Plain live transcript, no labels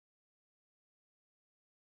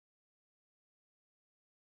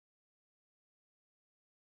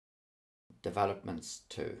developments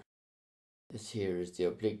 2. This here is the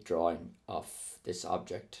oblique drawing of this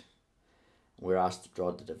object. We're asked to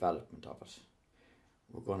draw the development of it.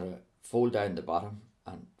 We're going to fold down the bottom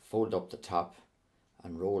and fold up the top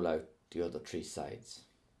and roll out the other 3 sides.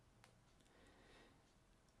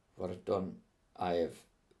 What I've done, I have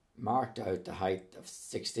marked out the height of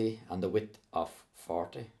 60 and the width of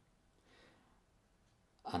 40,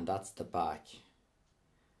 and that's the back.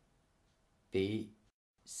 B,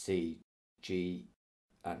 C, G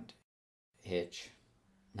and H.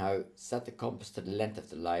 Now set the compass to the length of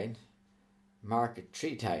the line, mark it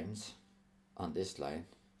 3 times on this line,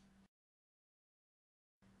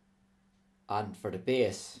 and for the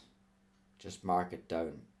base just mark it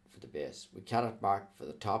down for the base. We cannot mark for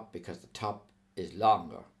the top because the top is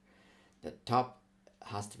longer. The top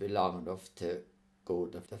has to be long enough to go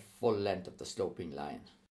the full length of the sloping line.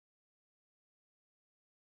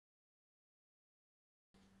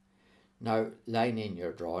 Now line in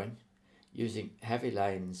your drawing using heavy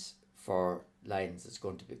lines for lines that's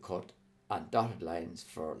going to be cut and dotted lines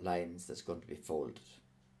for lines that's going to be folded.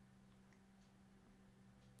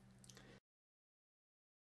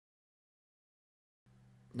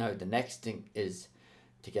 Now the next thing is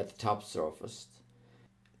to get the top surfaced.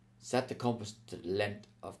 Set the compass to the length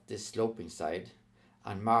of this sloping side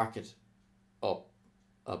and mark it up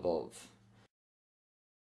above.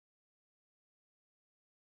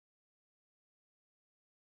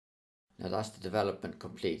 Now that's the development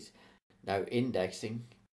complete. Now indexing.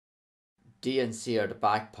 D and C are the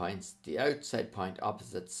back points. The outside point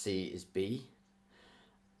opposite C is B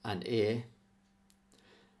and A.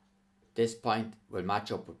 This point will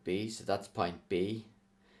match up with B, so that's point B,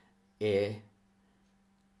 A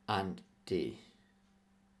and D.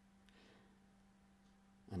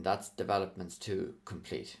 And that's developments 2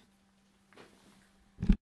 complete.